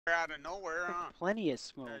out of nowhere, huh? Plenty of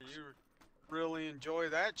smoke. Yeah, you really enjoy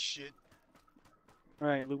that shit.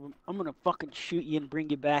 Alright, Lou, I'm gonna fucking shoot you and bring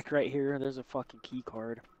you back right here. There's a fucking key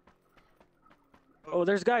card. Oh,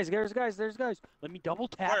 there's guys. Let me double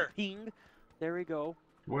tap. Where? Ping. There we go.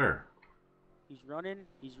 Where? He's running.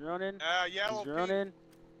 Yellow He's pink. running.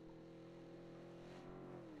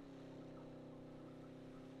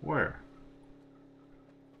 Where?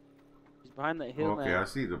 He's behind the hill Okay, now. I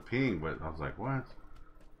see the ping, but I was like, what?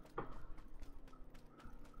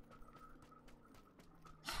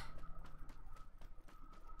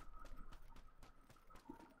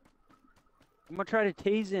 I'm gonna try to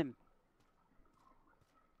tase him.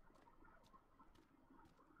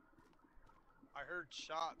 I heard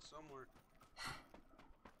shots somewhere.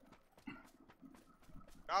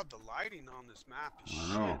 God, the lighting on this map is I shit,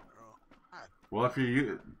 know. bro. God. Well, if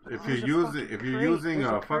you're There's a using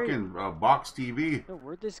a crate. fucking box TV, Yo,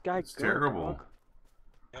 where'd this guy it's go? terrible. Dog?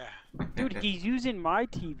 Yeah. Dude, he's using my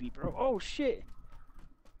TV, bro. Oh shit.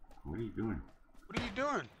 What are you doing? What are you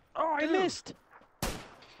doing? Oh, I Dude. missed.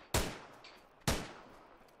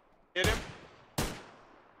 Hit him.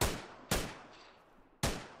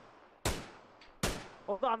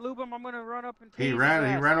 Hold on, Lubum. I'm gonna run up and tase He his ran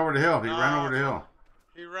ass. over the hill. He No, ran over the hill.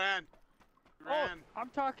 He ran. Oh, I'm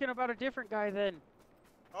talking about a different guy then.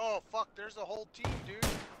 Oh, fuck. There's a whole team, dude.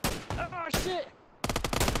 Oh shit.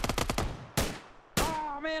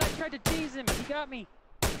 Oh man, I tried to tease him. He got me.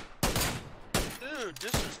 Dude,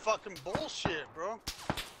 this is fucking bullshit, bro.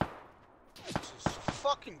 This is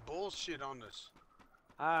fucking bullshit on this.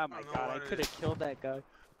 Oh my I don't know god, I what it could have killed that guy.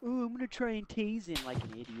 Ooh, I'm gonna try and tase him like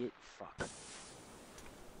an idiot. Fuck.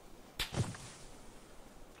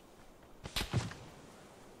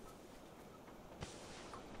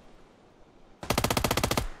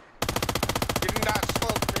 Get in that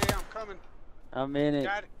slope, man. I'm coming. I'm in it.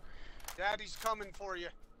 Daddy's coming for you.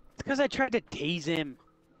 It's because I tried to tase him.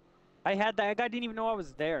 That guy didn't even know I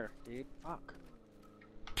was there, dude. Fuck.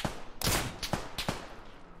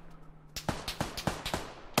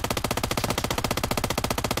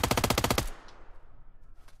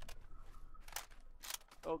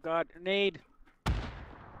 Oh god, grenade.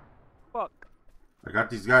 Fuck. I got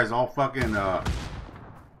these guys all fucking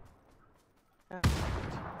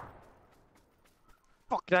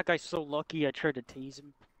Fuck, that guy's so lucky I tried to tease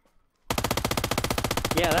him.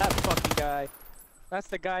 Yeah, that fucking guy. That's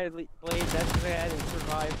the guy, Blade. That's the guy that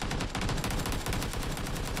survived.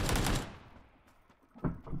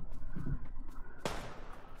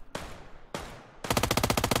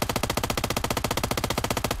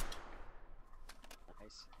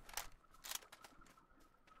 Nice.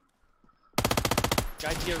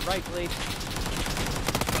 Guy to your right, Blade.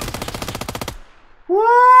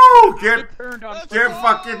 woo! Get Turned on.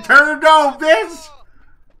 fucking turned on, bitch!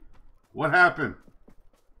 What happened?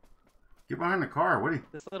 Get behind the car. What are you?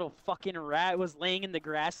 This little fucking rat was laying in the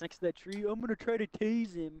grass next to that tree. I'm gonna try to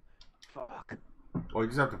tase him. Fuck. Oh, you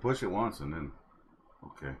just have to push it once and then.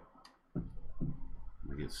 Okay.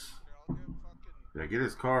 I guess. Yeah, get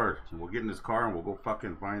his car. We'll get in his car and we'll go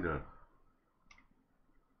fucking find a.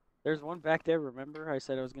 There's one back there, remember? I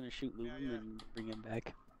said I was gonna shoot Lumen yeah. and bring him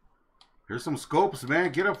back. Here's some scopes,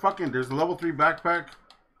 man. Get a fucking. There's a level 3 backpack.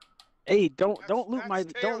 Hey, don't That's loot my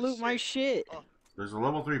Tails shit. Oh. There's a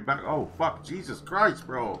level 3 back. Oh fuck, Jesus Christ,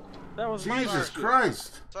 bro. That was my Jesus shit.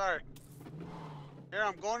 Christ. Sorry. Here,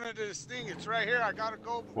 I'm going into this thing. It's right here. I gotta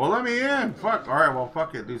go. Well, let me in. Fuck. All right. Well,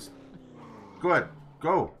 fuck it, dude. Go ahead.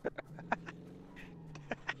 Go.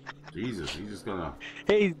 Jesus, he's just gonna.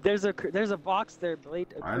 Hey, there's a box there, Blade.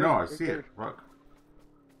 I know. I see it. Fuck.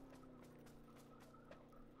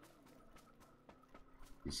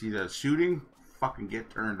 You see that shooting? Fucking get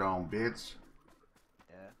turned on, bitch.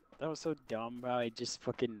 Yeah, that was so dumb, bro. I just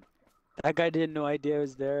fucking. That guy didn't know idea I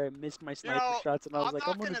was there. I missed my sniper shots, and I was like,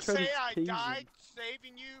 I'm gonna try to say I tase died him.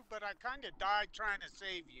 saving you, but I kind of died trying to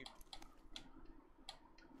save you.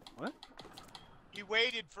 What? He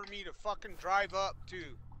waited for me to fucking drive up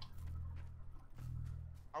too.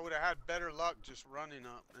 I would have had better luck just running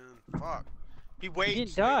up, man. Fuck. He waits.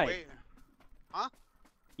 didn't die. Wait. Huh?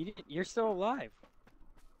 You're still alive.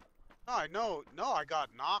 No, I know. No, I got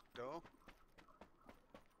knocked though.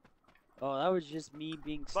 Oh, that was just me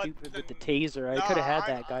being But stupid with the then- taser. I Nah, could have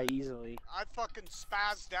had that guy easily. I fucking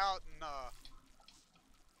spazzed out and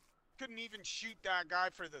couldn't even shoot that guy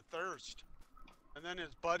for the thirst. And then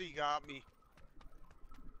his buddy got me.